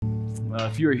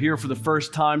If you are here for the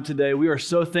first time today, we are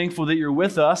so thankful that you're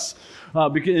with us.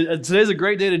 Because today's a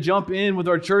great day to jump in with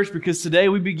our church because today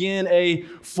we begin a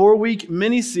 4-week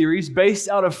mini-series based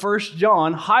out of 1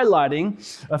 John, highlighting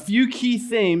a few key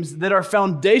themes that are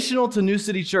foundational to New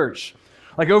City Church.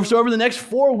 Over the next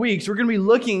 4 weeks, we're going to be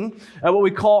looking at what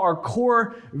we call our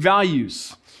core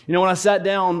values. You know, when I sat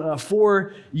down about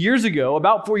 4 years ago,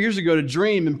 to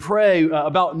dream and pray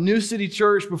about New City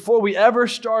Church, before we ever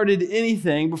started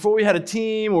anything, before we had a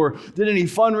team or did any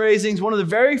fundraisings, one of the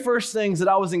very first things that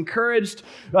I was encouraged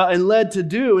and led to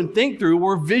do and think through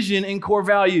were vision and core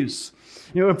values.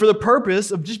 You know, and for the purpose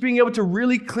of just being able to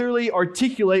really clearly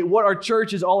articulate what our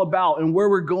church is all about and where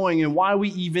we're going and why we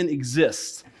even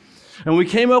exist. And we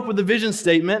came up with a vision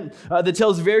statement that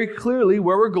tells very clearly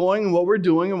where we're going and what we're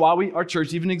doing and why our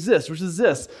church even exists, which is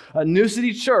this. New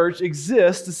City Church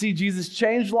exists to see Jesus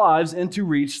change lives and to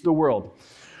reach the world.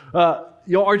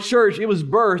 Our church, it was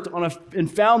birthed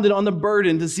and founded on the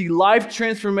burden to see life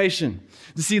transformation,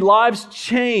 to see lives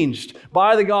changed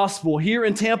by the gospel here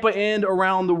in Tampa and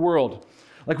around the world.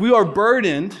 We are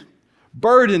burdened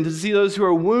to see those who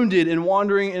are wounded and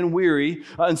wandering and weary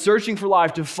and searching for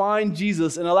life to find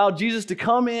Jesus and allow Jesus to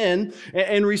come in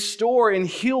and restore and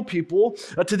heal people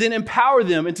to then empower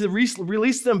them and to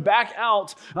release them back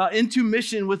out into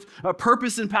mission with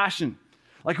purpose and passion.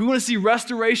 We want to see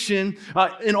restoration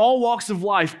in all walks of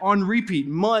life on repeat,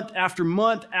 month after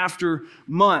month after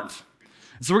month.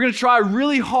 So we're going to try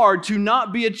really hard to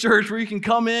not be a church where you can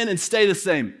come in and stay the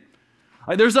same.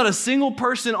 There's not a single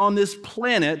person on this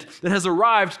planet that has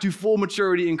arrived to full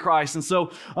maturity in Christ. And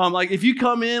so, if you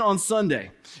come in on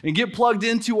Sunday and get plugged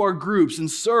into our groups and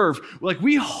serve,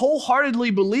 we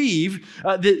wholeheartedly believe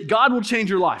that God will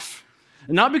change your life.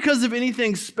 And not because of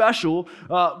anything special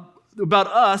about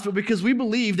us, but because we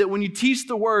believe that when you teach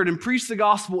the word and preach the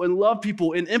gospel and love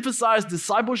people and emphasize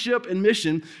discipleship and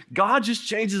mission, God just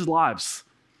changes lives.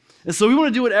 And so we want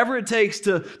to do whatever it takes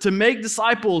to make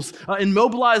disciples and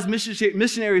mobilize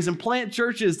missionaries and plant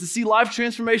churches to see life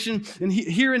transformation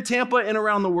here in Tampa and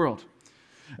around the world.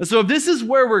 And so if this is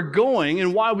where we're going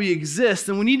and why we exist,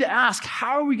 then we need to ask,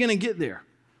 how are we going to get there?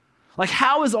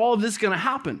 How is all of this going to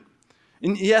happen?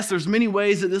 And yes, there's many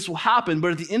ways that this will happen,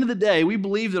 but at the end of the day, we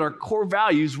believe that our core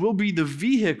values will be the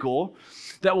vehicle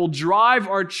that will drive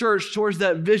our church towards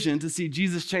that vision to see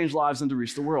Jesus change lives and to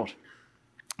reach the world.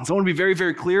 So I want to be very,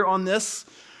 very clear on this.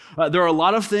 There are a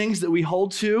lot of things that we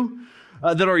hold to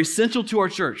that are essential to our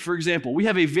church. For example, we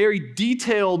have a very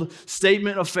detailed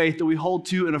statement of faith that we hold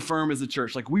to and affirm as a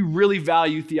church. We really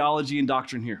value theology and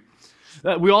doctrine here.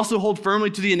 We also hold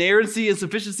firmly to the inerrancy and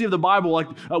sufficiency of the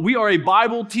Bible. We are a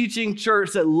Bible-teaching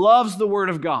church that loves the Word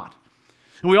of God.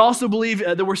 And we also believe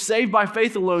that we're saved by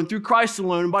faith alone, through Christ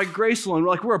alone, and by grace alone.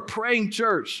 We're a praying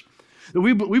church.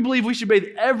 We believe we should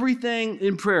bathe everything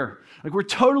in prayer. We're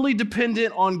totally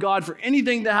dependent on God for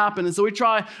anything to happen. And so we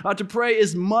try to pray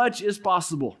as much as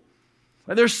possible.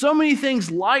 There's so many things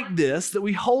like this that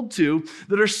we hold to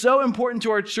that are so important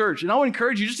to our church. And I would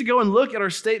encourage you just to go and look at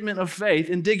our statement of faith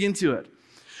and dig into it.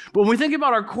 But when we think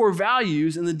about our core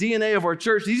values and the DNA of our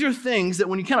church, these are things that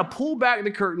when you kind of pull back the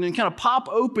curtain and kind of pop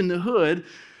open the hood,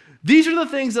 these are the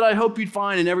things that I hope you'd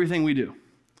find in everything we do.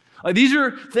 These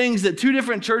are things that two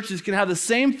different churches can have the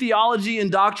same theology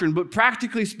and doctrine, but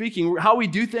practically speaking, how we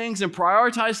do things and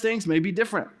prioritize things may be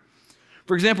different.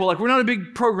 For example, we're not a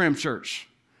big program church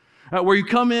where you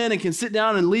come in and can sit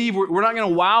down and leave. We're not going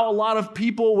to wow a lot of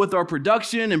people with our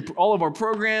production and all of our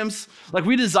programs.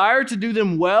 We desire to do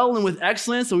them well and with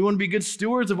excellence, and we want to be good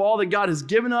stewards of all that God has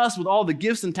given us with all the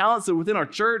gifts and talents that are within our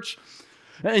church.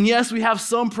 And yes, we have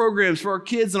some programs for our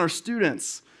kids and our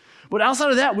students. But outside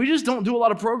of that, we just don't do a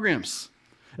lot of programs.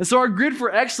 And so our grid for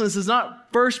excellence is not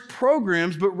first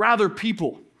programs, but rather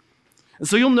people. And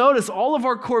so you'll notice all of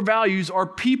our core values are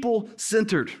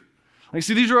people-centered.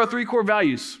 These are our 3 core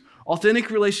values: authentic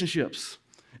relationships,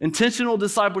 intentional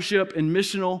discipleship, and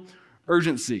missional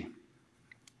urgency.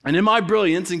 And in my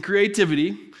brilliance and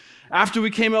creativity, after we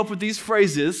came up with these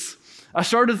phrases, I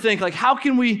started to think, how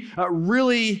can we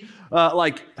really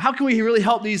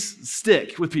help these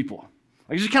stick with people?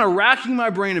 Just kind of racking my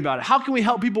brain about it. How can we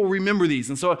help people remember these?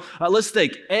 And so let's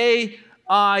think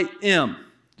A-I-M.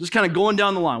 Just kind of going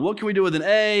down the line. What can we do with an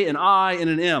A, an I, and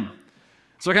an M?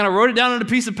 So I kind of wrote it down on a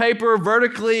piece of paper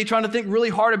vertically, trying to think really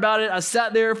hard about it. I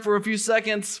sat there for a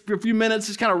few minutes,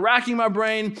 just kind of racking my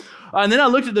brain. And then I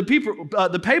looked at the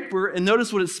paper and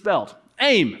noticed what it spelled.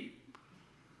 AIM.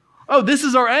 Oh, this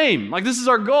is our aim. This is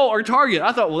our goal, our target.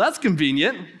 I thought, well, that's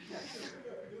convenient.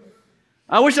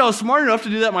 I wish I was smart enough to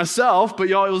do that myself, but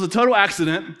y'all, it was a total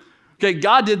accident. Okay,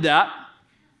 God did that.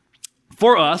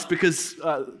 for us, because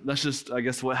that's just, I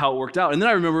guess, how it worked out. And then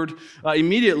I remembered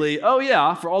immediately, oh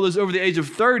yeah, for all those over the age of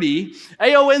 30,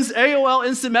 AOL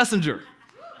Instant Messenger,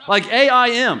 like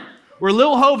AIM, where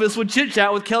Lil Hovis would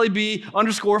chit-chat with Kelly B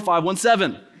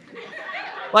 _517.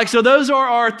 Like, so those are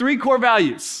our 3 core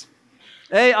values.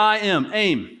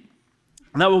 AIM.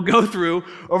 And that we'll go through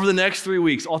over the next 3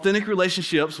 weeks. Authentic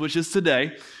relationships, which is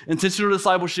today. Intentional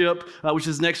discipleship, which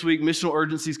is next week. Missional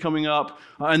urgency is coming up.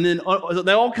 And then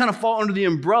they all kind of fall under the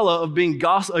umbrella of being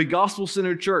a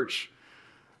gospel-centered church.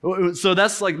 So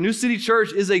that's like New City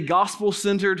Church is a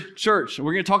gospel-centered church. And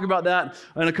we're going to talk about that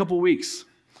in a couple weeks.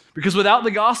 Because without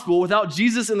the gospel, without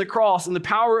Jesus and the cross and the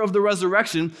power of the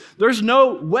resurrection, there's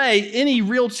no way any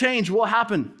real change will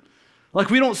happen. Like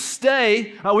we don't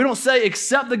say,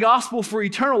 accept the gospel for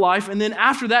eternal life, and then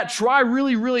after that, try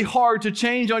really, really hard to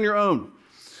change on your own.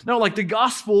 No, like the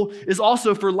gospel is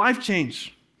also for life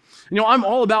change. You know, I'm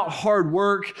all about hard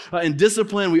work and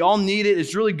discipline. We all need it.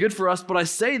 It's really good for us, but I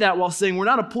say that while saying we're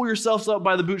not a pull yourselves up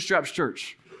by the bootstraps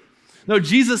church. No,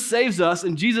 Jesus saves us,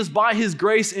 and Jesus, by his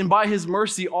grace and by his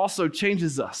mercy, also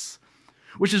changes us,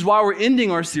 which is why we're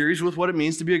ending our series with what it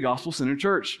means to be a gospel-centered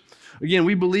church. Again,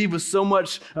 we believe with so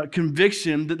much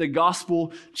conviction that the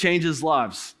gospel changes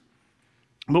lives.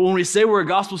 But when we say we're a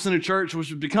gospel-centered church, which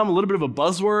has become a little bit of a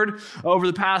buzzword over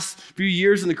the past few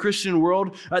years in the Christian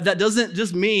world, that doesn't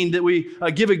just mean that we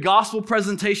give a gospel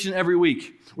presentation every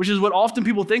week, which is what often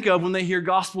people think of when they hear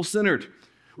gospel-centered.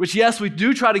 Which, yes, we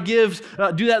do try to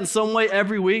do that in some way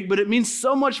every week, but it means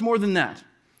so much more than that.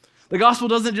 The gospel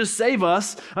doesn't just save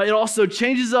us, it also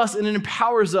changes us and it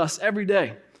empowers us every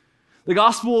day. The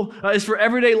gospel is for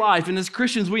everyday life, and as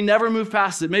Christians, we never move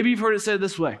past it. Maybe you've heard it said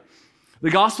this way. The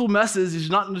gospel message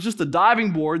is not just a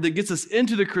diving board that gets us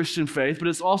into the Christian faith, but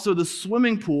it's also the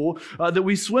swimming pool that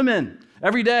we swim in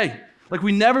every day. Like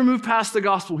we never move past the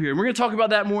gospel here. And we're going to talk about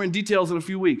that more in details in a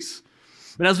few weeks.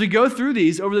 And as we go through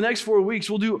these over the next 4 weeks,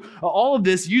 we'll do all of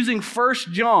this using 1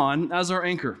 John as our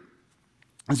anchor.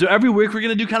 And so every week we're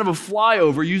going to do kind of a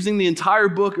flyover using the entire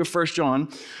book of 1 John.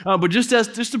 But just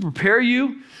to prepare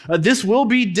you, this will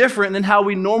be different than how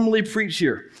we normally preach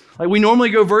here. Like we normally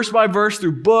go verse by verse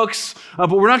through books,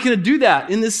 but we're not going to do that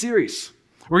in this series.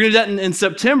 We're going to do that in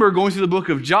September, going through the book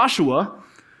of Joshua.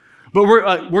 But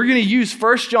we're going to use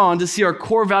 1 John to see our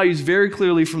core values very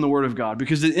clearly from the Word of God.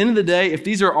 Because at the end of the day, if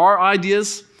these are our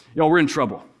ideas, we're in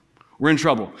trouble. We're in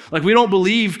trouble. Like we don't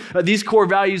believe these core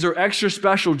values are extra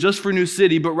special just for New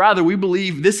City, but rather we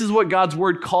believe this is what God's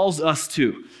Word calls us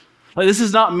to. Like this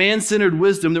is not man-centered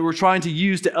wisdom that we're trying to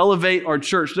use to elevate our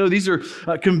church. No, these are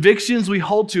convictions we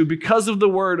hold to because of the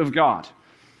Word of God.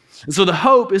 And so the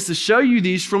hope is to show you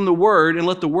these from the Word and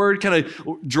let the Word kind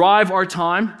of drive our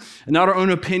time and not our own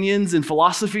opinions and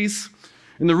philosophies.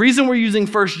 And the reason we're using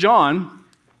 1 John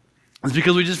is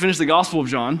because we just finished the Gospel of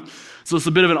John. So it's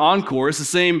a bit of an encore. It's the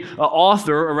same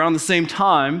author around the same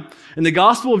time. In the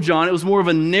Gospel of John, it was more of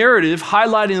a narrative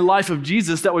highlighting the life of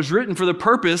Jesus that was written for the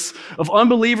purpose of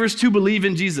unbelievers to believe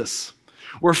in Jesus.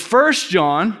 Where 1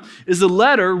 John is a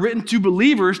letter written to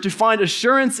believers to find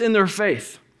assurance in their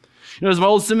faith. You know, as my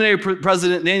old seminary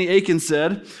president, Danny Aiken,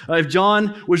 said, if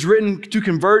John was written to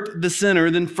convert the sinner,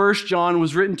 then 1 John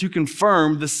was written to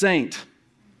confirm the saint.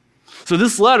 So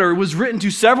this letter was written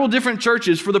to several different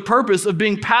churches for the purpose of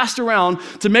being passed around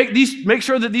to make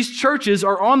sure that these churches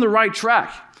are on the right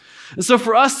track. And so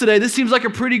for us today, this seems like a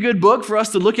pretty good book for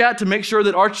us to look at to make sure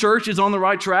that our church is on the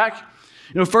right track.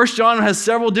 You know, 1 John has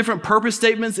several different purpose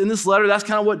statements in this letter. That's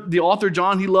kind of what the author,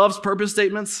 John, he loves purpose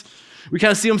statements. We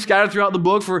kind of see them scattered throughout the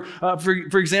book.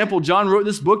 For example, John wrote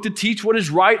this book to teach what is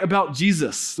right about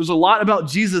Jesus. There's a lot about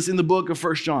Jesus in the book of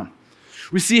 1 John.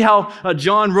 We see how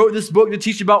John wrote this book to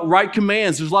teach about right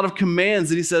commands. There's a lot of commands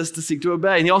that he says to seek to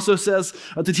obey. And he also says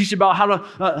to teach about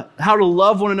how to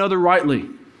love one another rightly.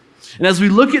 And as we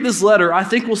look at this letter, I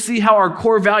think we'll see how our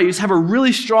core values have a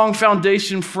really strong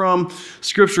foundation from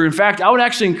Scripture. In fact, I would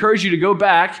actually encourage you to go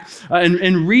back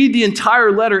and read the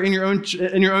entire letter in your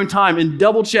own time and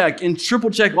double check and triple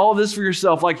check all of this for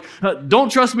yourself. Like,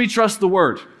 don't trust me, trust the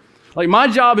Word. Like, my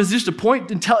job is just to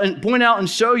point out and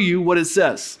show you what it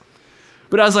says.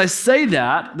 But as I say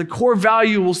that, the core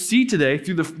value we'll see today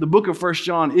through the book of 1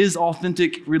 John is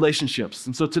authentic relationships.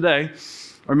 And so today,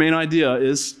 our main idea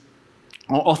is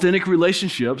authentic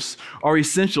relationships are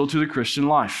essential to the Christian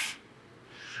life.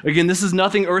 Again, this is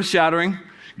nothing earth-shattering.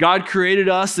 God created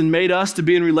us and made us to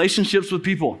be in relationships with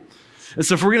people. And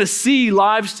so if we're going to see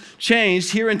lives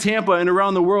changed here in Tampa and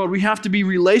around the world, we have to be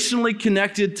relationally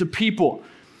connected to people.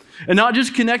 And not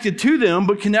just connected to them,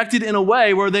 but connected in a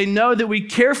way where they know that we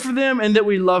care for them and that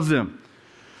we love them.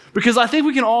 Because I think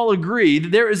we can all agree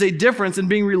that there is a difference in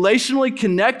being relationally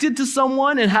connected to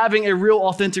someone and having a real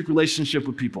authentic relationship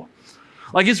with people.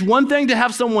 Like, it's one thing to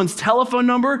have someone's telephone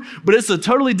number, but it's a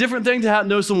totally different thing to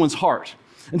know someone's heart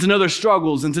and to know their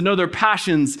struggles and to know their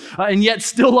passions and yet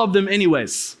still love them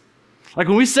anyways. Like,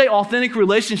 when we say authentic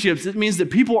relationships, it means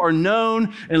that people are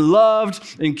known and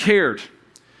loved and cared.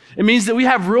 It means that we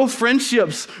have real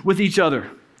friendships with each other.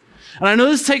 And I know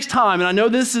this takes time, and I know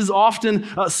this is often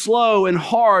slow and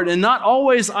hard and not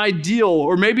always ideal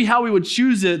or maybe how we would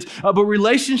choose it, but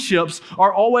relationships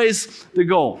are always the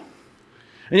goal.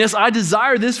 And yes, I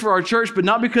desire this for our church, but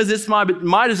not because it's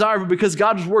my desire, but because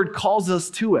God's word calls us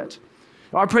to it.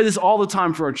 I pray this all the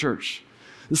time for our church,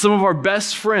 that some of our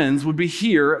best friends would be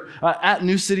here at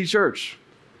New City Church.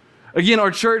 Again,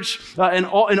 our church and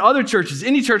other churches,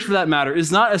 any church for that matter,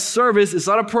 is not a service, it's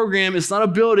not a program, it's not a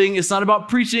building, it's not about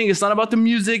preaching, it's not about the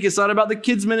music, it's not about the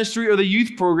kids ministry or the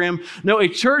youth program. No, a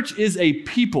church is a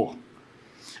people.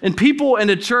 And people in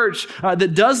a church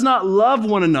that does not love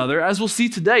one another, as we'll see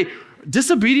today,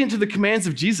 disobedient to the commands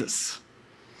of Jesus.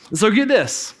 And so get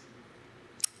this.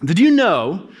 Did you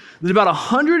know that about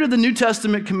 100 of the New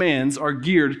Testament commands are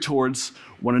geared towards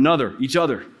one another, each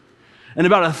other? And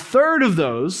about a third of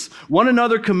those one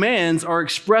another commands are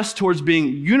expressed towards being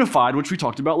unified, which we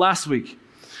talked about last week.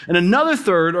 And another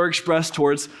third are expressed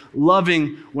towards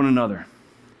loving one another.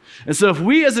 And so if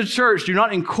we as a church do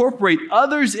not incorporate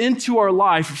others into our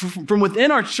life from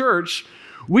within our church,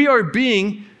 we are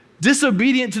being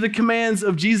disobedient to the commands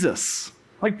of Jesus.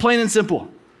 Like, plain and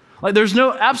simple. Like, there's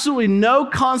absolutely no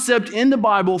concept in the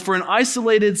Bible for an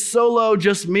isolated, solo,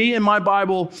 just me and my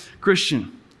Bible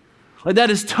Christian. Like,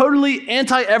 that is totally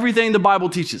anti-everything the Bible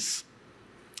teaches.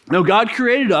 No, God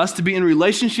created us to be in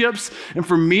relationships and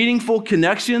for meaningful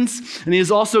connections, and He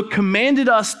has also commanded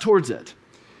us towards it.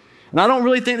 And I don't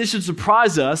really think this should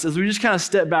surprise us as we just kind of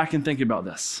step back and think about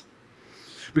this.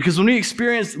 Because when we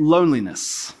experience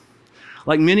loneliness,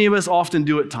 like many of us often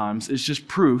do at times, it's just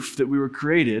proof that we were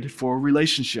created for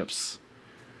relationships.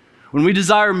 When we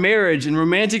desire marriage and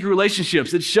romantic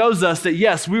relationships, it shows us that,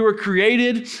 yes, we were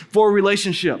created for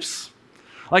relationships.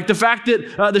 Like the fact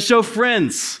that the show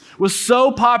Friends was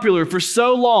so popular for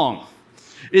so long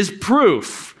is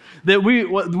proof that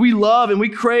we love and we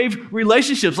crave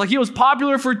relationships. Like, it was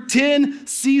popular for 10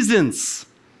 seasons.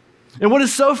 And what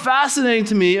is so fascinating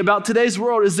to me about today's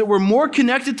world is that we're more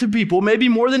connected to people, maybe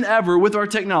more than ever with our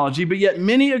technology, but yet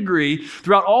many agree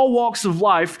throughout all walks of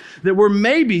life that we're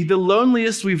maybe the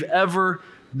loneliest we've ever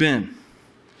been.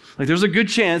 Like, there's a good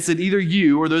chance that either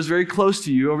you or those very close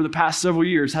to you over the past several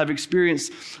years have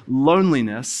experienced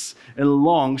loneliness and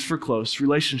longs for close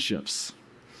relationships.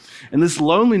 And this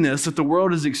loneliness that the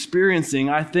world is experiencing,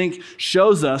 I think,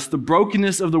 shows us the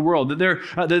brokenness of the world, that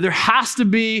there has to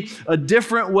be a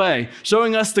different way,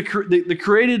 showing us the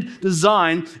created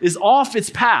design is off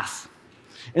its path.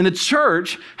 And the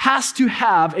church has to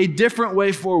have a different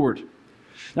way forward.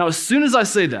 Now, as soon as I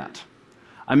say that,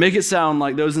 I make it sound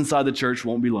like those inside the church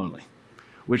won't be lonely,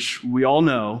 which we all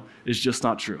know is just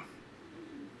not true.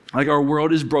 Like, our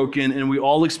world is broken and we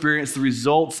all experience the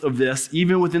results of this,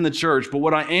 even within the church. But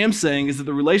what I am saying is that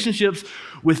the relationships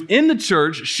within the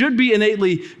church should be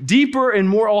innately deeper and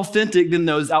more authentic than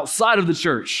those outside of the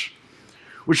church,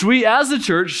 which we as the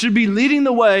church should be leading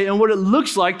the way in what it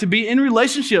looks like to be in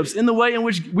relationships, in the way in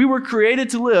which we were created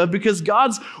to live, because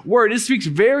God's word, it speaks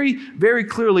very, very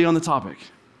clearly on the topic.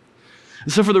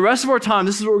 So for the rest of our time,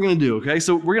 this is what we're going to do, okay?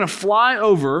 So we're going to fly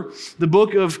over the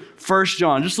book of 1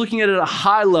 John, just looking at it at a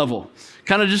high level,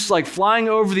 kind of just like flying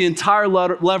over the entire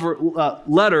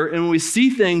letter, and when we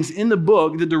see things in the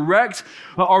book that direct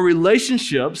our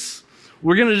relationships,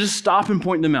 we're going to just stop and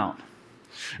point them out.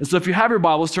 And so if you have your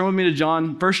Bibles, turn with me to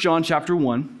 1 John chapter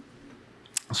 1,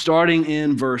 starting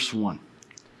in verse 1.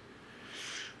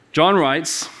 John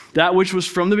writes, "That which was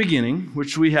from the beginning,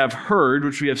 which we have heard,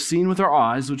 which we have seen with our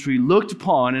eyes, which we looked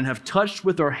upon and have touched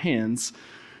with our hands,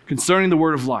 concerning the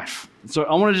word of life." So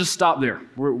I want to just stop there.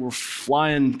 We're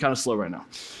flying kind of slow right now.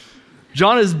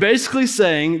 John is basically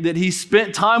saying that he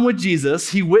spent time with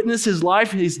Jesus. He witnessed his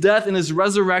life, his death, and his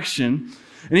resurrection.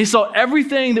 And he saw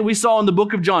everything that we saw in the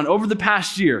book of John over the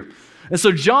past year. And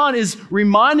so John is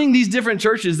reminding these different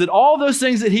churches that all those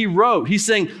things that he wrote, he's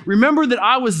saying, remember that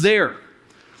I was there.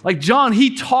 Like John,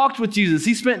 he talked with Jesus.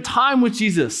 He spent time with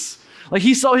Jesus. Like,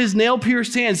 he saw his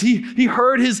nail-pierced hands. He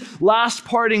heard his last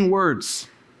parting words.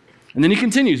 And then he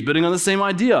continues, building on the same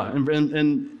idea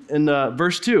in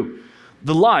verse 2.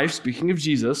 "The life," speaking of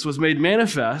Jesus, "was made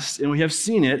manifest, and we have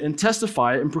seen it and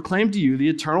testify it and proclaim to you the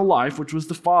eternal life, which was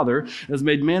the Father, and has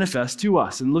made manifest to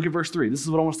us." And look at verse 3. This is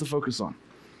what I want us to focus on.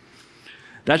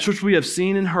 That which we have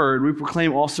seen and heard, we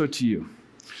proclaim also to you,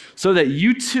 so that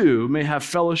you too may have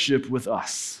fellowship with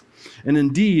us. And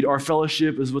indeed, our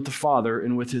fellowship is with the Father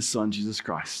and with his Son, Jesus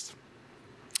Christ.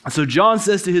 So John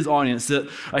says to his audience that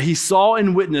he saw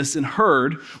and witnessed and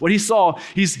heard what he saw.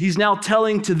 He's now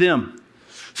telling to them,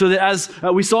 so that as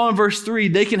we saw in verse 3,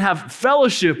 they can have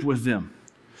fellowship with them.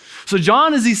 So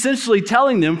John is essentially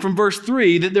telling them from verse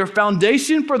 3 that their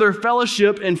foundation for their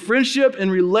fellowship and friendship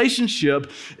and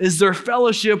relationship is their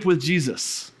fellowship with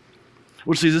Jesus.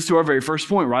 Which leads us to our very first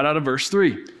point right out of verse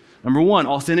 3. Number 1,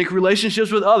 authentic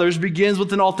relationships with others begins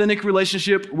with an authentic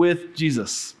relationship with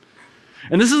Jesus.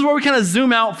 And this is where we kind of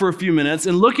zoom out for a few minutes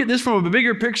and look at this from a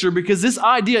bigger picture, because this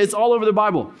idea is all over the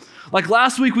Bible. Like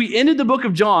last week, we ended the book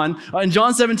of John. In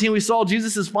John 17, we saw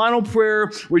Jesus' final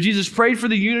prayer where Jesus prayed for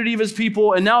the unity of his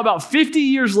people. And now about 50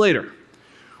 years later,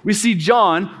 we see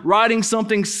John writing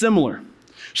something similar,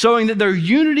 showing that their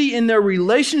unity in their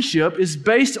relationship is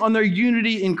based on their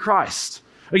unity in Christ.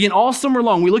 Again, all summer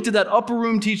long, we looked at that upper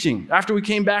room teaching after we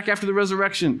came back after the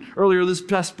resurrection earlier this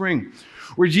past spring,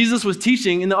 where Jesus was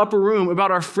teaching in the upper room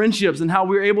about our friendships and how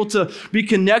we're able to be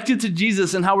connected to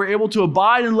Jesus and how we're able to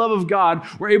abide in love of God.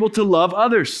 We're able to love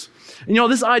others. And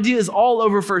this idea is all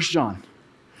over 1 John.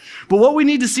 But what we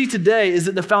need to see today is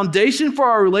that the foundation for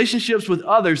our relationships with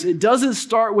others, it doesn't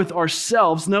start with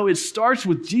ourselves. No, it starts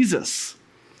with Jesus.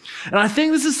 And I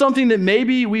think this is something that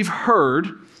maybe we've heard,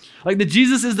 like that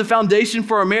Jesus is the foundation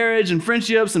for our marriage and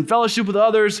friendships and fellowship with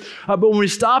others. But when we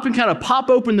stop and kind of pop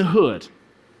open the hood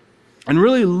and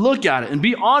really look at it and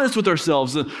be honest with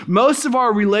ourselves, most of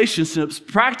our relationships,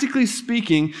 practically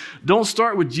speaking, don't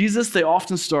start with Jesus. They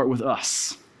often start with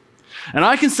us. And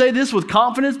I can say this with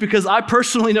confidence because I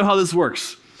personally know how this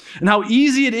works and how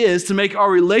easy it is to make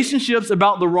our relationships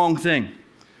about the wrong thing.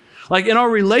 Like in our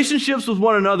relationships with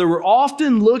one another, we're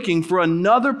often looking for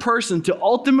another person to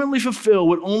ultimately fulfill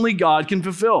what only God can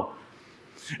fulfill.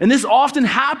 And this often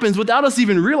happens without us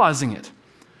even realizing it.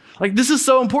 Like this is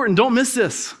so important. Don't miss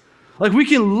this. Like we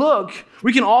can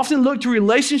often look to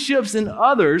relationships in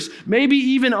others, maybe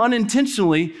even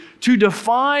unintentionally, to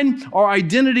define our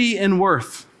identity and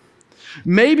worth.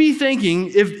 Maybe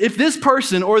thinking if this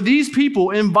person or these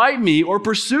people invite me or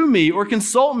pursue me or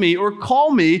consult me or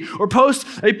call me or post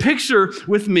a picture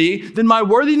with me, then my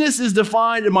worthiness is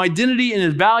defined and my identity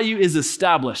and value is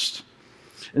established.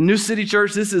 In New City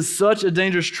Church, this is such a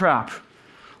dangerous trap.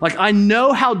 Like I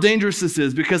know how dangerous this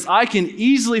is because I can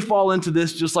easily fall into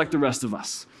this just like the rest of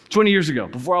us. 20 years ago,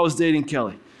 before I was dating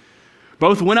Kelly.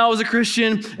 Both when I was a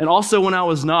Christian and also when I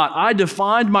was not, I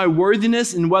defined my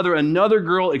worthiness in whether another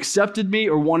girl accepted me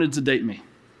or wanted to date me.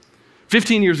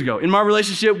 15 years ago, in my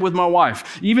relationship with my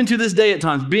wife, even to this day at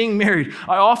times, being married,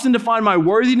 I often define my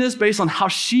worthiness based on how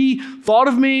she thought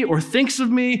of me or thinks of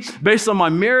me, based on my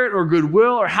merit or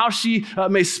goodwill or how she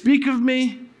may speak of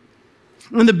me.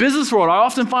 In the business world, I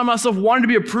often find myself wanting to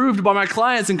be approved by my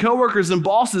clients and coworkers and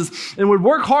bosses and would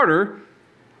work harder,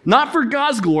 not for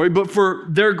God's glory, but for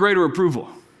their greater approval.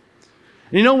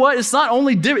 And you know what? It's not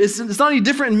any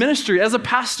different in ministry as a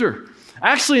pastor.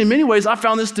 Actually, in many ways, I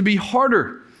found this to be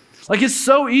harder. Like it's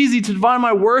so easy to define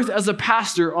my worth as a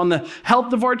pastor on the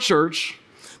health of our church,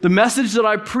 the message that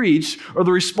I preach, or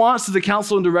the response to the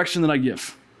counsel and direction that I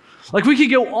give. Like we could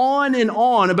go on and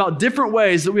on about different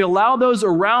ways that we allow those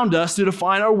around us to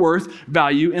define our worth,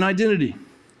 value, and identity.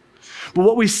 But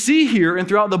what we see here and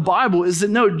throughout the Bible is that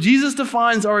no, Jesus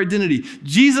defines our identity.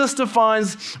 Jesus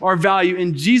defines our value,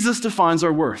 and Jesus defines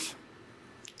our worth.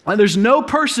 And there's no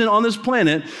person on this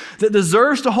planet that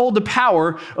deserves to hold the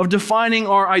power of defining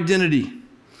our identity.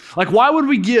 Like, why would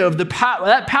we give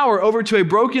that power over to a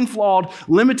broken, flawed,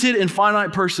 limited, and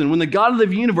finite person when the God of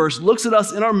the universe looks at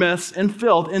us in our mess and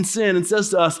filth and sin and says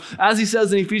to us, as he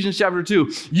says in Ephesians chapter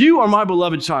 2, "You are my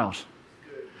beloved child.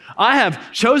 I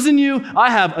have chosen you.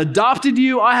 I have adopted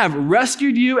you. I have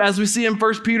rescued you," as we see in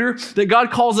 1 Peter, that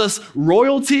God calls us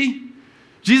royalty.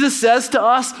 Jesus says to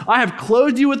us, "I have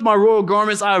clothed you with my royal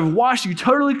garments. I have washed you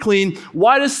totally clean,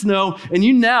 white as snow, and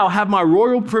you now have my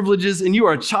royal privileges, and you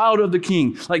are a child of the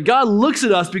King." Like God looks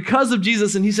at us because of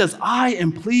Jesus, and he says, "I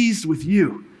am pleased with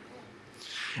you."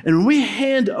 And when we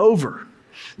hand over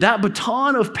that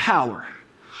baton of power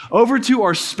over to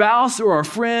our spouse or our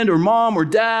friend or mom or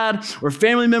dad or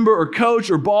family member or coach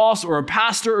or boss or a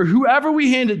pastor or whoever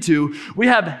we hand it to, we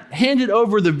have handed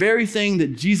over the very thing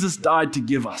that Jesus died to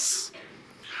give us.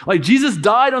 Like Jesus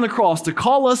died on the cross to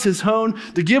call us his own,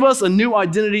 to give us a new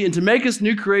identity and to make us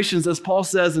new creations, as Paul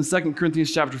says in 2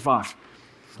 Corinthians chapter 5.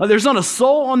 Like there's not a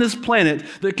soul on this planet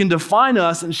that can define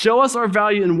us and show us our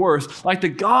value and worth like the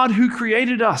God who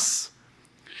created us.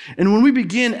 And when we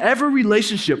begin every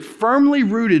relationship firmly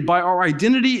rooted by our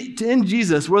identity in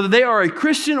Jesus, whether they are a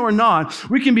Christian or not,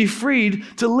 we can be freed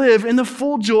to live in the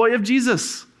full joy of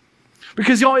Jesus.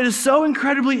 Because y'all, it is so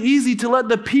incredibly easy to let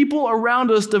the people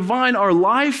around us define our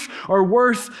life, our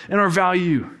worth, and our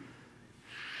value.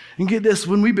 And get this,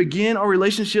 when we begin our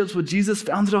relationships with Jesus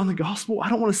founded on the gospel, I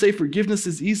don't want to say forgiveness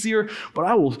is easier, but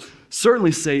I will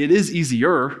certainly say it is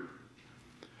easier.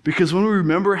 Because when we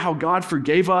remember how God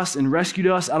forgave us and rescued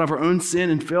us out of our own sin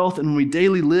and filth, and when we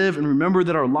daily live and remember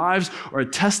that our lives are a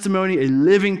testimony, a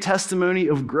living testimony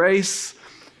of grace,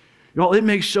 y'all, it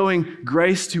makes showing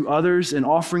grace to others and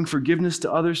offering forgiveness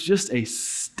to others just a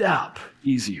step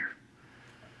easier.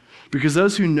 Because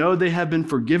those who know they have been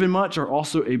forgiven much are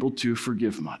also able to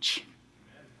forgive much.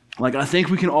 Like, I think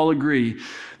we can all agree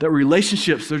that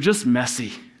relationships, they're just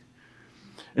messy.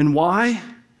 And why?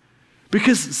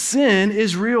 Because sin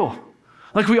is real.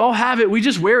 Like, we all have it, we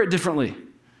just wear it differently.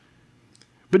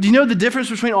 But do you know the difference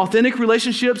between authentic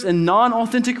relationships and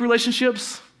non-authentic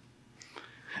relationships?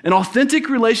 In authentic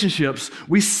relationships,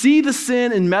 we see the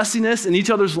sin and messiness in each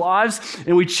other's lives,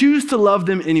 and we choose to love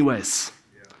them anyways.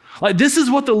 Like, this is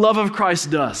what the love of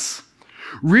Christ does.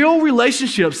 Real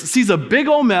relationships sees a big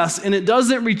old mess, and it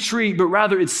doesn't retreat, but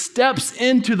rather it steps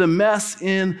into the mess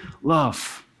in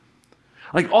love.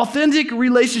 Like, authentic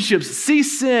relationships see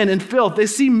sin and filth. They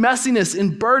see messiness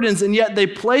and burdens, and yet they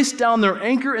place down their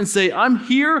anchor and say, I'm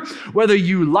here whether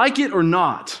you like it or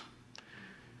not.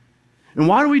 And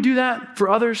why do we do that for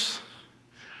others?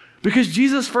 Because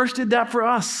Jesus first did that for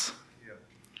us.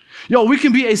 Yo, we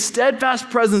can be a steadfast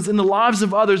presence in the lives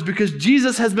of others because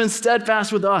Jesus has been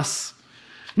steadfast with us.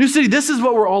 New City, this is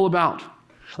what we're all about.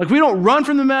 Like, we don't run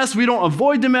from the mess. We don't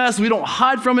avoid the mess. We don't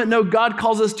hide from it. No, God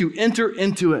calls us to enter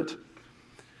into it.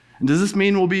 And does this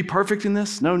mean we'll be perfect in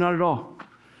this? No, not at all.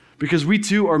 Because we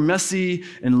too are messy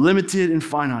and limited and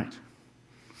finite.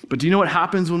 But do you know what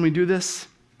happens when we do this?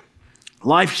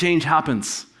 Life change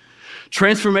happens.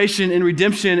 Transformation and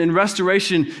redemption and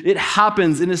restoration, it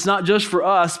happens. And it's not just for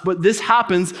us, but this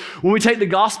happens when we take the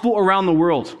gospel around the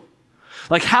world.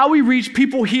 Like, how we reach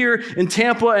people here in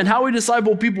Tampa and how we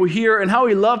disciple people here and how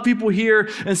we love people here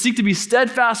and seek to be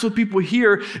steadfast with people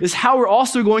here is how we're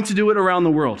also going to do it around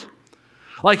the world.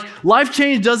 Like, life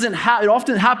change it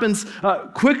often happens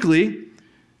quickly,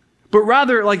 but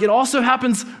rather, like, it also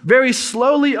happens very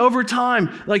slowly over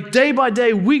time, like day by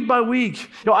day, week by week.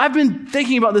 I've been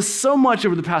thinking about this so much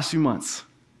over the past few months.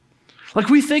 Like,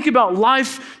 we think about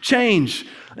life change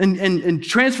and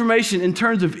transformation in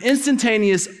terms of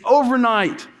instantaneous,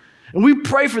 overnight, and we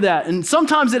pray for that, and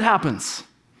sometimes it happens.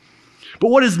 But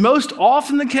what is most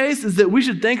often the case is that we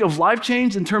should think of life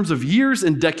change in terms of years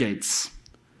and decades.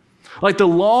 Like, the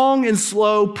long and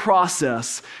slow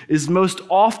process is most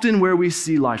often where we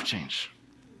see life change.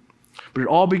 But it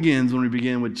all begins when we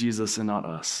begin with Jesus and not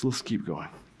us. Let's keep going.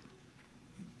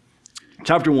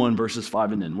 Chapter 1, verses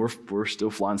 5 and 10. We're still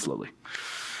flying slowly.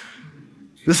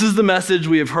 This is the message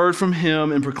we have heard from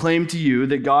him and proclaimed to you,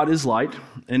 that God is light,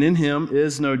 and in him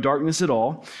is no darkness at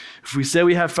all. If we say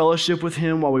we have fellowship with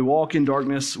him while we walk in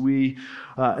darkness,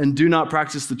 and do not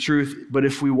practice the truth, but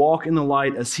if we walk in the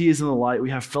light as he is in the light,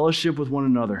 we have fellowship with one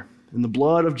another. And the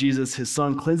blood of Jesus, his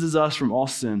son, cleanses us from all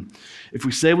sin. If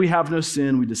we say we have no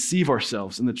sin, we deceive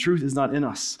ourselves, and the truth is not in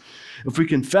us. If we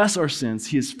confess our sins,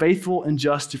 he is faithful and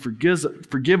just to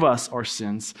forgive us our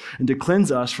sins and to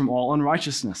cleanse us from all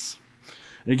unrighteousness.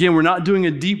 And again, we're not doing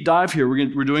a deep dive here.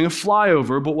 We're doing a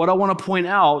flyover, but what I want to point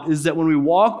out is that when we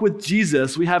walk with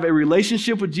Jesus, we have a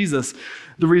relationship with Jesus.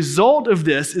 The result of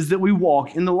this is that we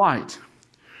walk in the light,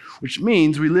 which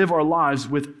means we live our lives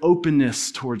with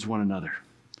openness towards one another.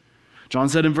 John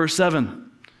said in verse 7,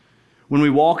 when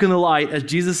we walk in the light, as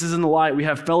Jesus is in the light, we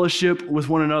have fellowship with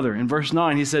one another. In verse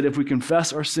 9, he said, if we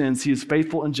confess our sins, he is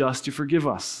faithful and just to forgive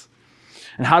us.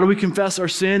 And how do we confess our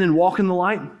sin and walk in the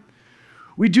light?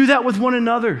 We do that with one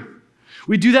another.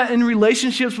 We do that in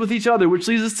relationships with each other, which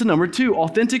leads us to number 2.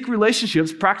 Authentic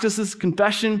relationships practices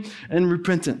confession and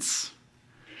repentance.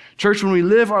 Church, when we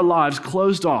live our lives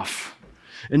closed off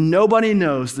and nobody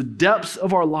knows the depths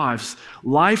of our lives,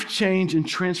 life change and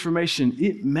transformation,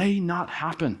 it may not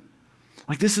happen.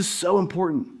 Like, this is so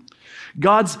important.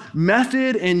 God's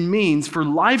method and means for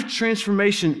life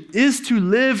transformation is to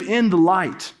live in the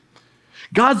light.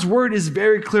 God's word is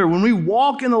very clear. When we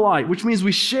walk in the light, which means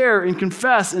we share and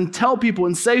confess and tell people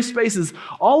in safe spaces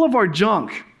all of our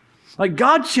junk, like,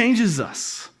 God changes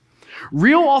us.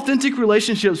 Real authentic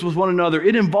relationships with one another,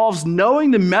 it involves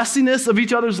knowing the messiness of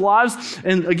each other's lives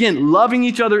and, again, loving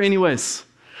each other anyways.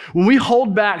 When we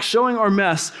hold back, showing our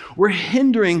mess, we're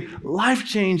hindering life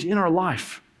change in our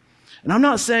life. And I'm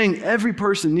not saying every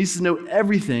person needs to know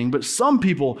everything, but some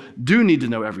people do need to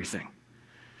know everything.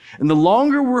 And the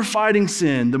longer we're fighting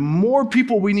sin, the more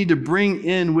people we need to bring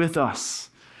in with us.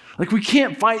 Like, we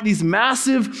can't fight these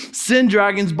massive sin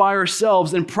dragons by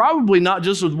ourselves, and probably not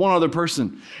just with one other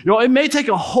person. It may take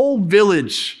a whole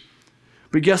village,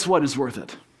 but guess what? It's worth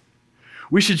it.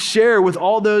 We should share with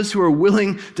all those who are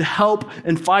willing to help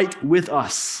and fight with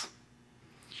us.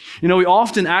 We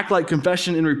often act like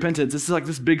confession and repentance, this is like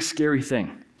this big scary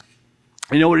thing.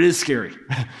 You know what? It is scary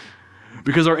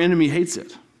because our enemy hates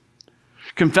it.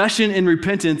 Confession and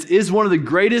repentance is one of the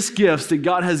greatest gifts that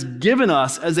God has given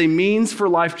us as a means for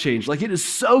life change. Like, it is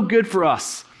so good for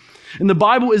us. And the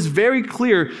Bible is very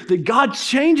clear that God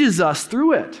changes us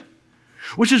through it,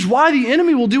 which is why the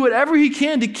enemy will do whatever he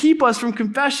can to keep us from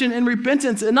confession and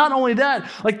repentance. And not only that,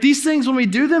 like, these things, when we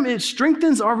do them, it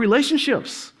strengthens our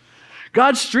relationships.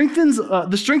 God strengthens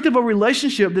the strength of a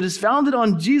relationship that is founded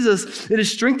on Jesus. It is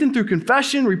strengthened through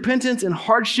confession, repentance, and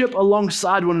hardship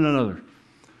alongside one another.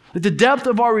 That the depth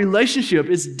of our relationship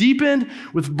is deepened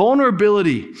with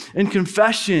vulnerability and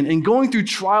confession and going through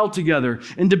trial together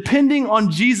and depending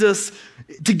on Jesus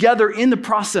together in the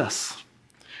process.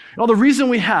 The reason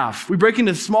we break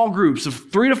into small groups of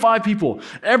 3 to 5 people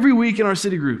every week in our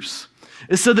city groups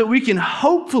is so that we can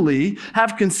hopefully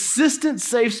have consistent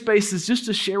safe spaces just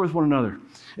to share with one another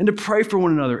and to pray for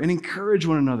one another and encourage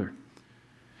one another.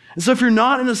 And so if you're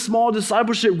not in a small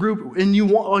discipleship group and we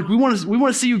want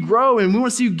to see you grow and we want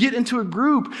to see you get into a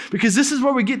group, because this is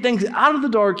where we get things out of the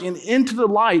dark and into the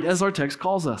light, as our text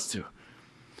calls us to.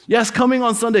 Yes, coming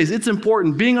on Sundays, it's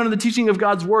important. Being under the teaching of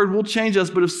God's word will change us,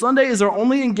 but if Sunday is our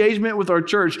only engagement with our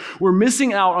church, we're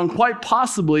missing out on quite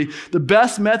possibly the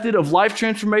best method of life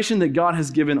transformation that God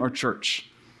has given our church.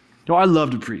 I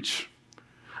love to preach,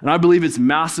 and I believe it's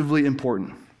massively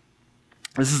important.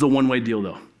 This is a one-way deal,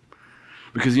 though.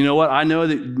 Because you know what? I know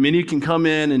that many can come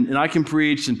in and I can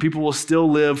preach, and people will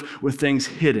still live with things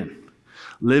hidden,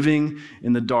 living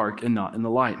in the dark and not in the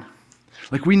light.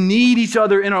 Like, we need each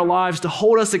other in our lives to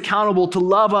hold us accountable, to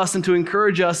love us and to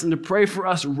encourage us and to pray for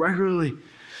us regularly.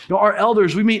 Our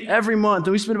elders, we meet every month,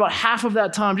 and we spend about half of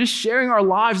that time just sharing our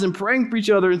lives and praying for each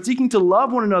other and seeking to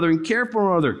love one another and care for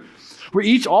one another. We're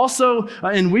each also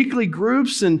in weekly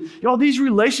groups, and these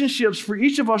relationships for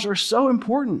each of us are so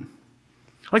important.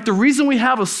 Like, the reason we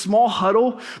have a small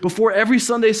huddle before every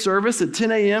Sunday service at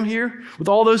 10 a.m. here with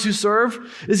all those who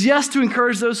serve is, yes, to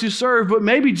encourage those who serve, but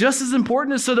maybe just as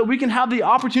important is so that we can have the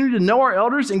opportunity to know our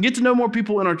elders and get to know more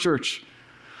people in our church.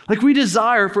 Like, we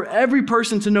desire for every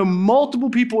person to know multiple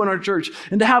people in our church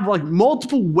and to have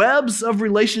multiple webs of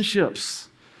relationships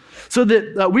so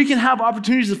that we can have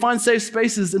opportunities to find safe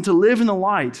spaces and to live in the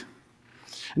light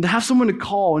and to have someone to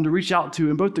call and to reach out to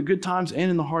in both the good times and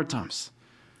in the hard times.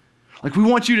 We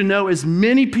want you to know as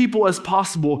many people as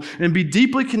possible and be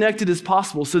deeply connected as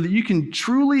possible so that you can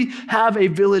truly have a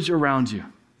village around you.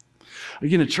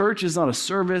 Again, a church is not a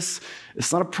service.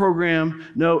 It's not a program.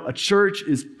 No, a church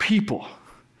is people.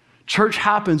 Church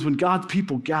happens when God's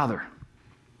people gather.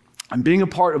 And being a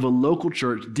part of a local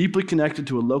church, deeply connected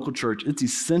to a local church, it's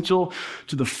essential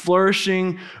to the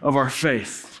flourishing of our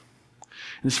faith.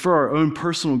 It's for our own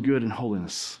personal good and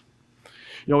holiness.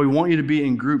 We want you to be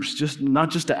in groups, not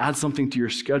just to add something to your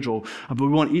schedule, but we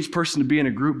want each person to be in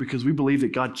a group because we believe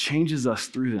that God changes us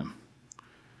through them.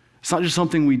 It's not just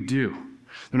something we do.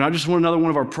 They're not just another one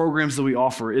of our programs that we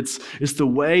offer. It's the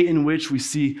way in which we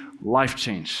see life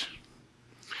change.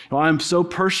 I'm so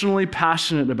personally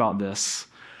passionate about this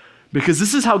because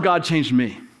this is how God changed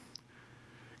me.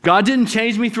 God didn't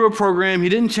change me through a program. He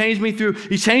changed me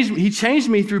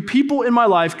through people in my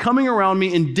life coming around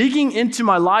me and digging into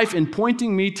my life and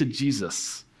pointing me to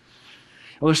Jesus.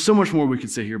 Well, there's so much more we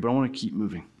could say here, but I want to keep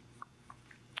moving.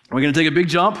 We're going to take a big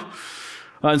jump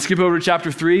and skip over to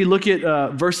chapter 3. Look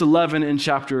at verse 11 in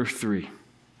chapter 3.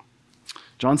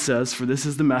 John says, "For this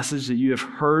is the message that you have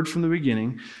heard from the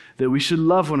beginning, that we should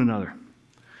love one another."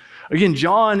 Again,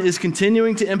 John is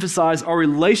continuing to emphasize our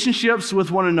relationships with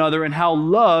one another and how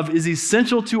love is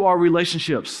essential to our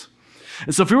relationships.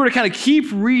 And so if we were to kind of keep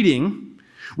reading,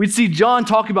 we'd see John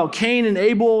talk about Cain and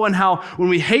Abel and how when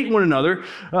we hate one another,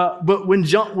 but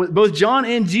both John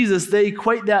and Jesus, they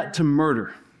equate that to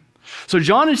murder. So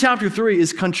John in chapter 3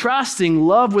 is contrasting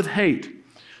love with hate,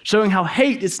 showing how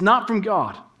hate is not from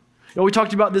God. We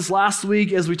talked about this last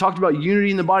week as we talked about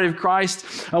unity in the body of Christ.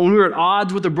 When we were at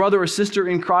odds with a brother or sister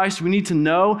in Christ, we need to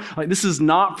know this is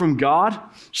not from God,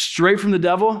 straight from the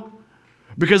devil,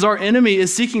 because our enemy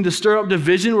is seeking to stir up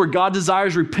division where God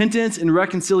desires repentance and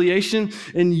reconciliation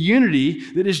and unity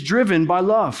that is driven by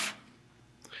love.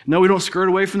 No, we don't skirt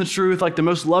away from the truth. The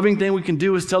most loving thing we can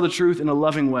do is tell the truth in a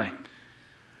loving way.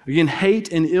 Again,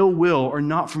 hate and ill will are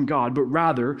not from God, but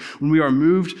rather when we are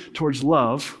moved towards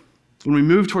love,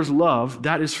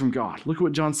 that is from God. Look at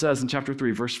what John says in chapter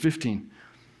 3, verse 15.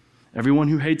 Everyone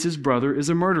who hates his brother is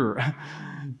a murderer.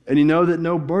 And you know that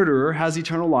no murderer has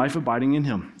eternal life abiding in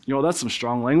him. That's some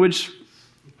strong language.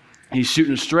 He's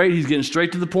shooting straight. He's getting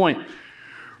straight to the point.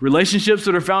 Relationships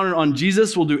that are founded on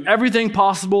Jesus will do everything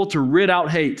possible to rid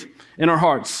out hate in our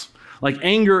hearts. Like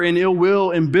anger and ill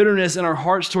will and bitterness in our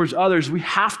hearts towards others. We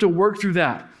have to work through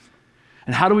that.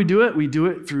 And how do we do it? We do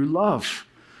it through love.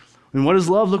 And what is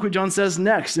love? Look what John says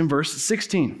next in verse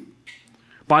 16.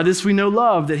 By this we know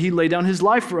love, that he laid down his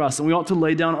life for us, and we ought to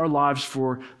lay down our lives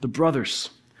for the brothers.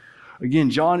 Again,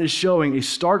 John is showing a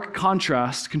stark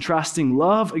contrast, contrasting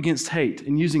love against hate,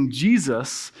 and using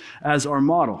Jesus as our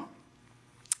model.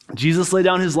 Jesus laid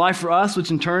down his life for us,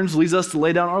 which in turn leads us to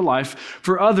lay down our life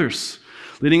for others,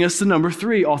 leading us to number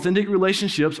 3. Authentic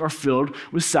relationships are filled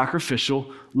with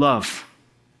sacrificial love.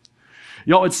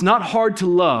 It's not hard to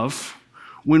love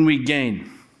when we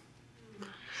gain.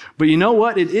 But you know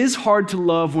what? It is hard to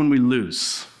love when we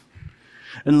lose.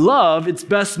 And love, it's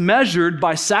best measured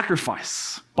by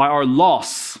sacrifice, by our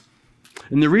loss.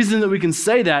 And the reason that we can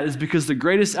say that is because the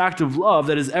greatest act of love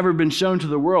that has ever been shown to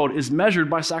the world is measured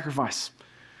by sacrifice.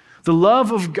 The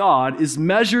love of God is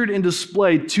measured and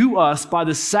displayed to us by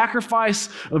the sacrifice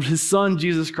of his Son,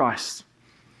 Jesus Christ.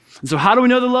 And so how do we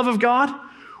know the love of God?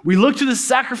 We look to the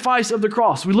sacrifice of the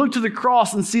cross. We look to the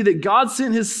cross and see that God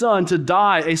sent his Son to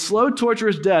die a slow,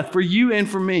 torturous death for you and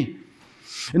for me.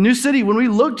 In New City, when we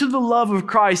look to the love of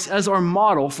Christ as our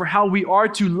model for how we are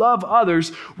to love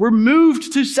others, we're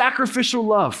moved to sacrificial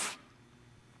love.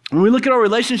 When we look at our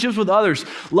relationships with others,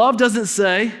 love doesn't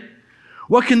say,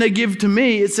 what can they give to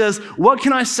me? It says, what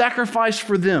can I sacrifice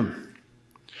for them?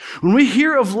 When we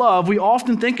hear of love, we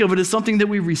often think of it as something that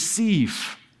we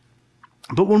receive.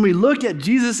 But when we look at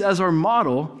Jesus as our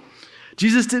model,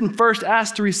 Jesus didn't first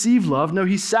ask to receive love. No,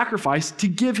 he sacrificed to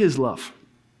give his love.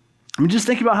 Just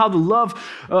think about how the love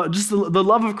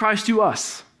of Christ to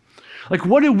us. Like,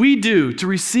 what did we do to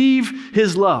receive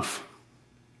his love?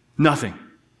 Nothing.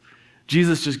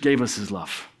 Jesus just gave us his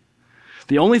love.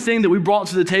 The only thing that we brought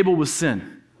to the table was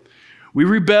sin. We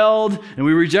rebelled and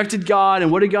we rejected God.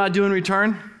 And what did God do in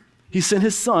return? He sent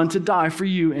his Son to die for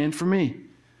you and for me.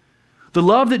 The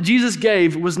love that Jesus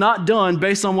gave was not done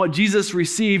based on what Jesus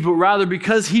received, but rather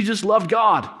because he just loved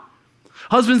God.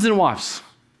 Husbands and wives,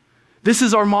 this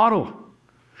is our model.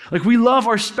 Like, we love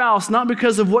our spouse not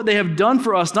because of what they have done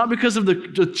for us, not because of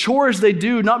the chores they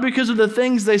do, not because of the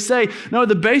things they say. No,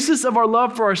 the basis of our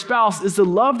love for our spouse is the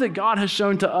love that God has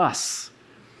shown to us.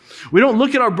 We don't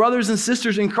look at our brothers and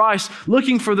sisters in Christ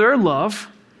looking for their love.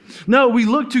 No, we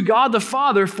look to God the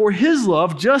Father for his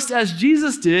love, just as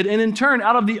Jesus did, and in turn,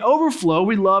 out of the overflow,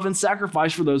 we love and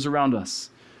sacrifice for those around us.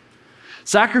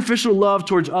 Sacrificial love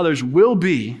towards others will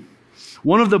be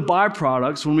one of the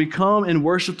byproducts when we come and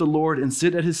worship the Lord and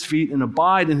sit at his feet and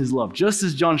abide in his love, just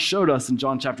as John showed us in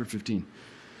John chapter 15.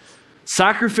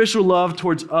 Sacrificial love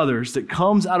towards others that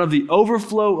comes out of the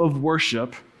overflow of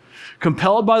worship,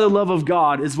 compelled by the love of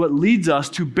God, is what leads us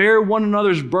to bear one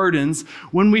another's burdens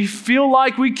when we feel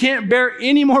like we can't bear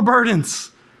any more burdens.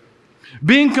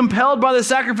 Being compelled by the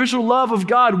sacrificial love of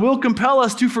God will compel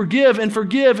us to forgive and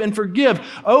forgive and forgive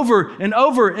over and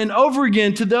over and over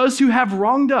again to those who have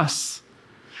wronged us.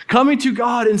 Coming to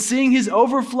God and seeing his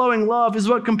overflowing love is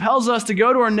what compels us to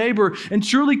go to our neighbor and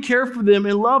truly care for them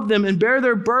and love them and bear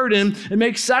their burden and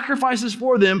make sacrifices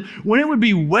for them, when it would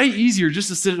be way easier just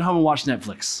to sit at home and watch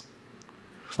Netflix.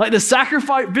 Like, the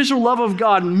sacrificial love of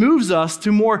God moves us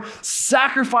to more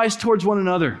sacrifice towards one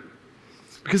another.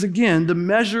 Because again, the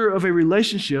measure of a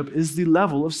relationship is the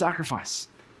level of sacrifice.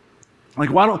 Like,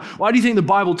 why do you think the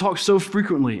Bible talks so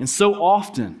frequently and so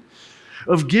often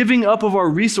of giving up of our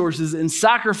resources and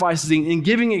sacrificing and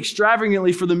giving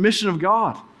extravagantly for the mission of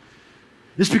God?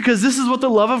 It's because this is what the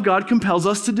love of God compels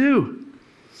us to do.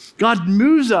 God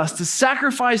moves us to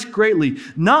sacrifice greatly,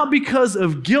 not because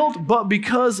of guilt, but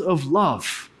because of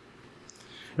love.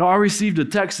 I received a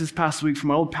text this past week from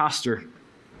my old pastor.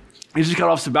 He just got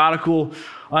off sabbatical,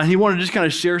 and he wanted to just kind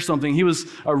of share something. He was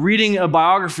reading a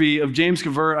biography of James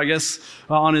Cavert, I guess,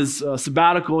 on his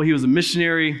sabbatical. He was a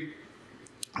missionary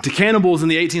to cannibals in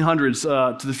the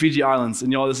 1800s to the Fiji Islands.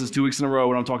 And y'all, this is 2 weeks in a row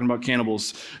when I'm talking about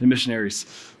cannibals and missionaries.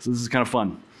 So this is kind of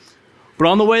fun. But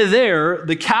on the way there,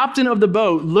 the captain of the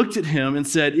boat looked at him and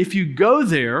said, if you go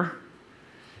there,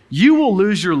 you will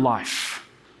lose your life.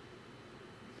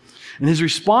 And his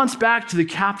response back to the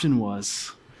captain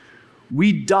was,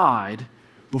 we died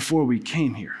before we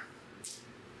came here.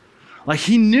 Like,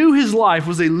 he knew his life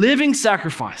was a living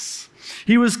sacrifice.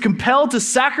 He was compelled to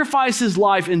sacrifice his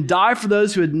life and die for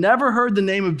those who had never heard the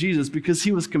name of Jesus because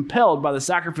he was compelled by the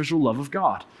sacrificial love of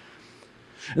God.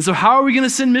 And so how are we going to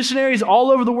send missionaries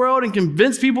all over the world and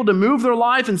convince people to move their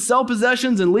life and sell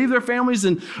possessions and leave their families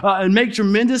and make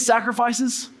tremendous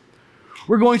sacrifices?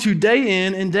 We're going to day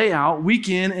in and day out, week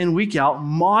in and week out,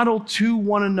 model to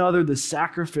one another the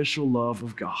sacrificial love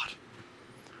of God.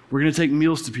 We're going to take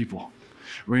meals to people.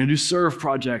 We're going to do serve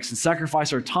projects and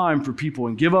sacrifice our time for people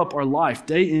and give up our life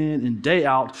day in and day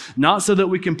out, not so that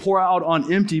we can pour out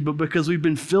on empty, but because we've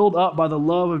been filled up by the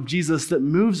love of Jesus that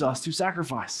moves us to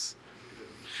sacrifice.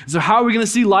 So how are we going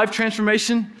to see life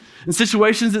transformation in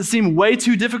situations that seem way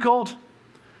too difficult?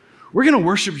 We're going to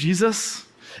worship Jesus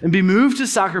and be moved to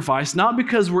sacrifice, not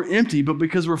because we're empty, but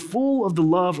because we're full of the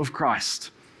love of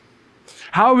Christ.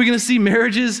 How are we going to see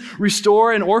marriages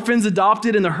restored and orphans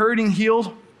adopted and the hurting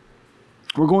healed?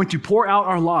 We're going to pour out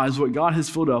our lives what God has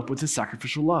filled up with his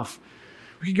sacrificial love.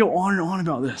 We could go on and on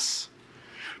about this.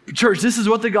 But church, this is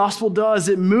what the gospel does.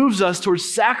 It moves us towards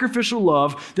sacrificial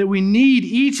love that we need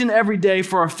each and every day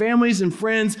for our families and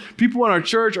friends, people in our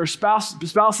church, our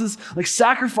spouses. Like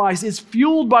sacrifice is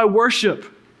fueled by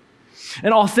worship.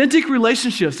 And authentic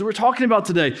relationships that we're talking about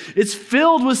today, it's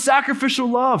filled with sacrificial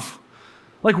love.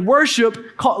 Like worship,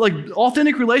 like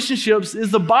authentic relationships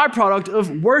is the byproduct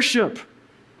of worship.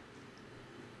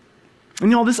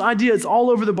 And this idea is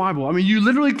all over the Bible. I mean, you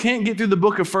literally can't get through the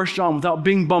book of 1 John without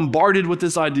being bombarded with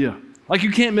this idea. Like you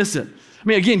can't miss it. I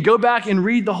mean, again, go back and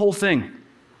read the whole thing.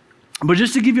 But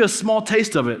just to give you a small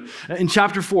taste of it, in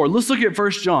chapter 4, let's look at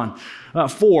 1 John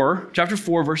 4, chapter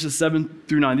 4, verses 7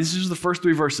 through 9. These are just the first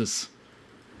 3 verses.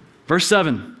 Verse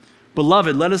 7,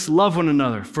 "Beloved, let us love one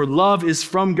another, for love is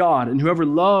from God, and whoever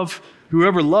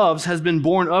loves has been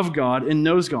born of God and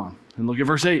knows God." And look at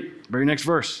verse 8, very next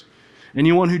verse.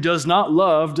 "Anyone who does not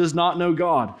love does not know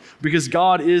God, because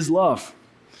God is love."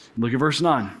 Look at verse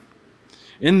 9.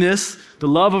 "In this, the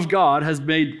love of God has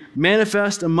made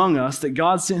manifest among us that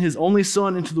God sent his only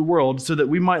Son into the world so that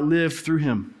we might live through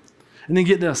him." And then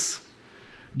get this.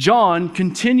 John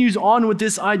continues on with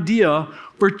this idea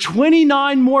for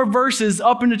 29 more verses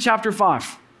up into chapter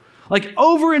 5. Like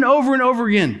over and over and over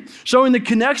again, showing the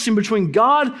connection between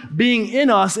God being in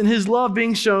us and his love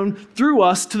being shown through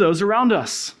us to those around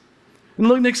us. And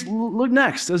look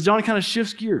next as John kind of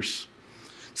shifts gears.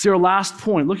 See our last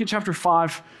point. Look at chapter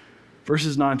 5,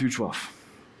 verses 9 through 12.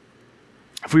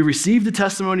 "If we receive the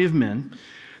testimony of men,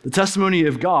 the testimony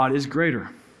of God is greater.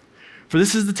 For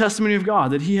this is the testimony of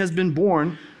God, that he has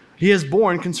born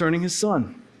concerning his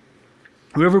Son.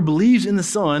 Whoever believes in the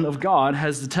Son of God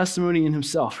has the testimony in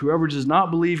himself. Whoever does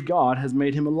not believe God has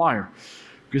made him a liar,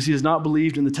 because he has not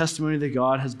believed in the testimony that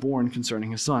God has borne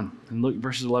concerning his Son." And look at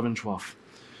verses 11 and 12.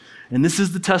 "And this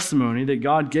is the testimony that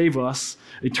God gave us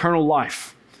eternal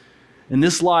life. And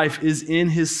this life is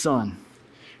in his Son.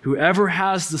 Whoever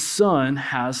has the Son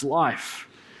has life.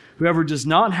 Whoever does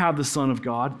not have the Son of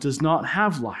God does not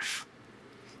have life."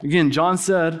 Again, John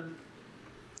said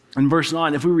in verse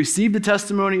 9, if we receive the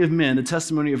testimony of men, the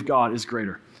testimony of God is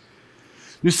greater.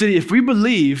 New City, if we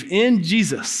believe in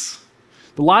Jesus,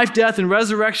 the life, death, and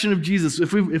resurrection of Jesus,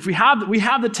 if we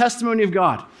have the testimony of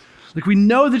God, like we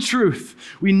know the truth,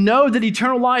 we know that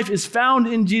eternal life is found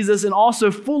in Jesus and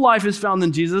also full life is found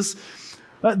in Jesus,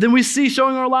 then we see,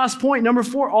 showing our last point, number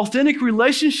 4, authentic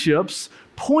relationships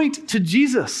point to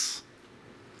Jesus.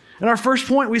 In our first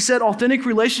point, we said authentic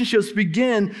relationships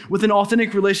begin with an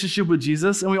authentic relationship with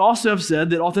Jesus. And we also have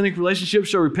said that authentic relationships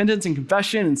show repentance and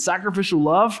confession and sacrificial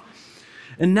love.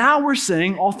 And now we're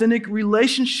saying authentic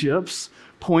relationships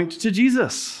point to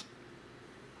Jesus.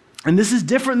 And this is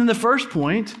different than the first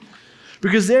point,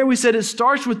 because there we said it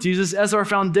starts with Jesus as our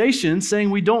foundation, saying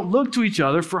we don't look to each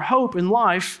other for hope in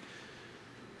life.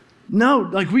 No,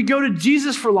 like we go to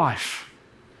Jesus for life.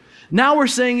 Now we're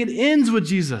saying it ends with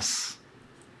Jesus.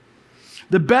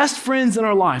 The best friends in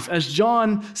our life, as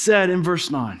John said in verse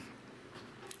 9,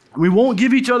 we won't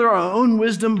give each other our own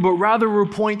wisdom, but rather we'll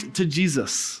point to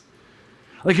Jesus.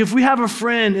 Like if we have a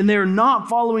friend and they're not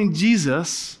following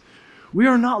Jesus, we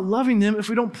are not loving them if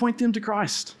we don't point them to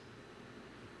Christ.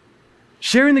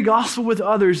 Sharing the gospel with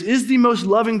others is the most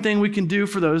loving thing we can do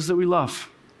for those that we love.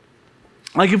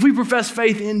 Like if we profess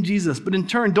faith in Jesus, but in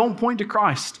turn don't point to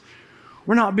Christ,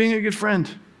 we're not being a good friend.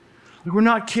 Like we're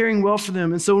not caring well for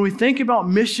them. And so when we think about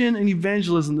mission and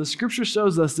evangelism, the scripture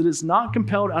shows us that it's not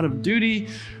compelled out of duty,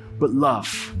 but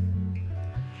love.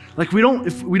 Like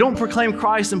if we don't proclaim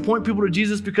Christ and point people to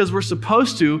Jesus because we're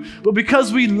supposed to, but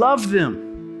because we love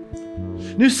them.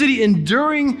 New City,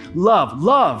 enduring love.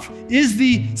 Love is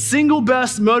the single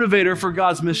best motivator for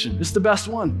God's mission. It's the best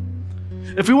one.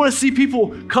 If we want to see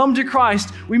people come to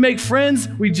Christ, we make friends,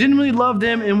 we genuinely love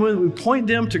them, and we point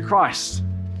them to Christ.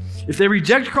 If they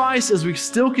reject Christ, as we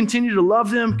still continue to love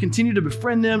them, continue to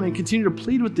befriend them, and continue to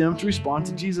plead with them to respond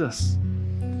to Jesus.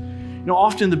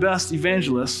 Often the best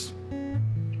evangelists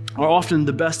are often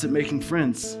the best at making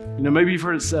friends. Maybe you've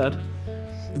heard it said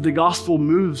that the gospel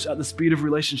moves at the speed of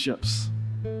relationships.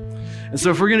 And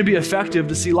so if we're going to be effective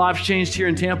to see lives changed here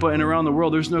in Tampa and around the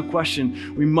world, there's no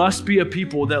question we must be a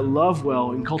people that love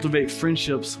well and cultivate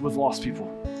friendships with lost people.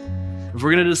 If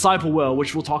we're going to disciple well,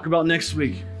 which we'll talk about next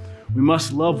week, we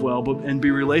must love well and be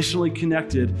relationally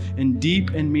connected in deep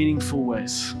and meaningful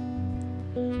ways.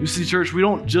 New City Church, we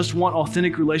don't just want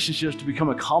authentic relationships to become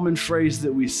a common phrase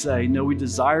that we say. No, we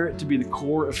desire it to be the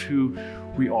core of who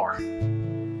we are.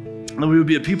 And we would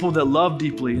be a people that love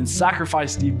deeply and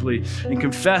sacrifice deeply and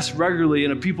confess regularly,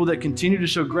 and a people that continue to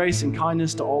show grace and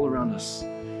kindness to all around us.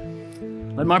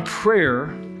 Like, my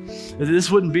prayer is that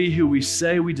this wouldn't be who we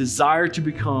say we desire to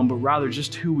become, but rather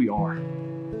just who we are.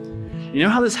 You know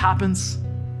how this happens?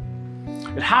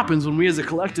 It happens when we as a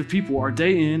collective people are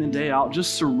day in and day out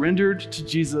just surrendered to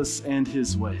Jesus and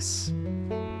his ways.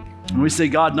 And we say,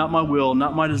 God, not my will,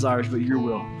 not my desires, but your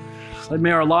will. Like,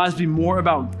 may our lives be more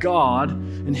about God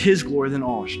and his glory than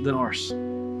ours.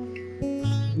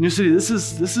 New City, this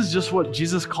is just what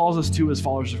Jesus calls us to as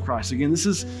followers of Christ. Again, this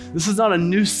is not a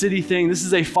New City thing. This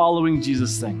is a following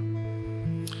Jesus thing.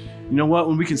 You know what?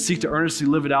 When we can seek to earnestly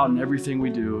live it out in everything we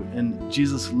do, and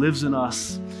Jesus lives in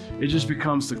us, it just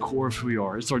becomes the core of who we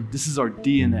are. This is our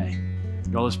DNA.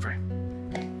 God, let's pray.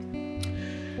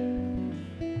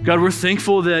 God, we're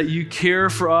thankful that you care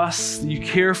for us, that you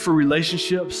care for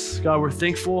relationships. God, we're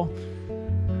thankful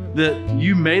that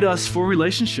you made us for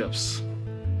relationships,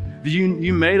 that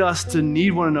you made us to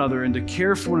need one another and to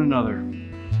care for one another,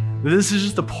 that this is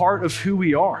just a part of who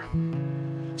we are.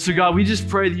 So God, we just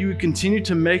pray that you would continue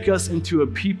to make us into a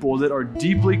people that are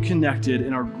deeply connected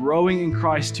and are growing in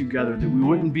Christ together, that we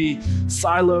wouldn't be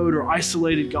siloed or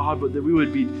isolated, God, but that we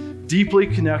would be deeply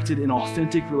connected in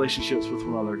authentic relationships with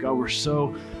one another. God, we're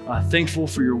so thankful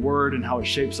for your word and how it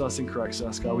shapes us and corrects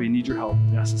us. God, we need your help.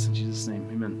 We ask this in Jesus' name.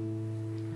 Amen.